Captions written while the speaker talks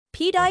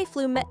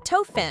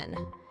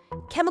Pydiflumetofen.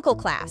 Chemical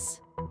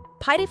class.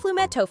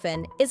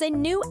 Pydiflumetofen is a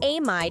new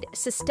amide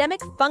systemic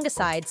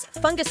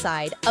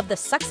fungicide of the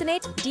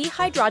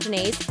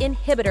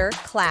succinate-dehydrogenase-inhibitor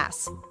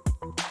class.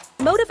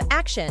 Mode of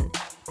action.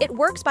 It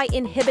works by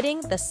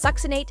inhibiting the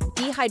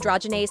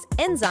succinate-dehydrogenase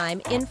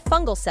enzyme in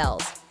fungal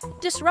cells,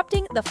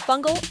 disrupting the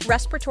fungal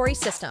respiratory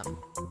system.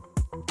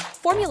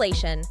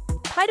 Formulation.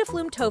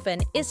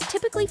 Pydiflumetofen is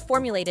typically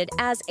formulated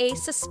as a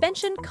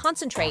suspension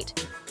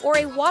concentrate or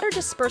a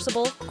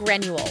water-dispersible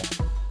granule.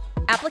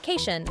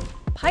 Application.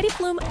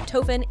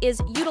 Pydiflumetofen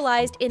is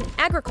utilized in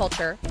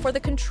agriculture for the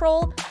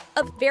control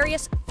of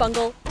various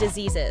fungal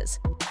diseases.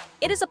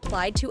 It is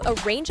applied to a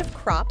range of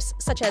crops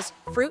such as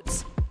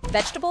fruits,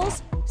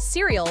 vegetables,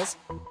 cereals,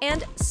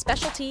 and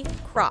specialty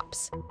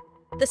crops.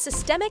 The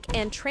systemic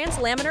and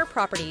translaminar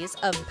properties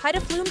of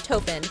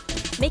Pydiflumetofen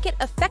make it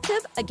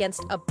effective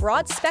against a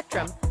broad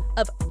spectrum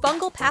of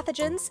fungal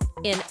pathogens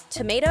in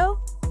tomato,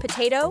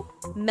 potato,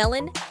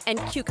 melon, and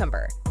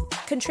cucumber,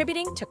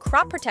 contributing to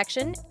crop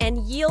protection and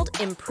yield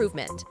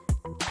improvement.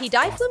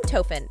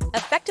 Pydiflumetofen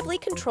effectively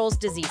controls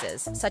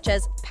diseases such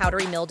as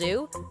powdery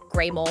mildew,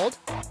 gray mold,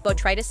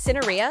 Botrytis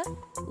cinerea,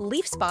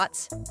 leaf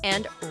spots,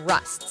 and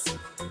rusts.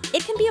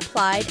 It can be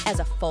applied as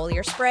a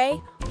foliar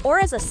spray or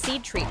as a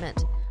seed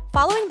treatment,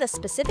 following the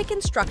specific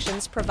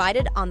instructions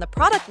provided on the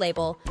product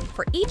label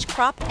for each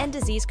crop and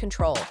disease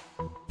control.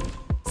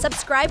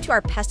 Subscribe to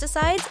our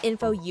Pesticides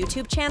Info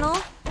YouTube channel.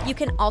 You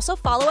can also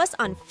follow us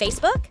on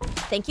Facebook.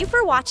 Thank you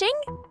for watching.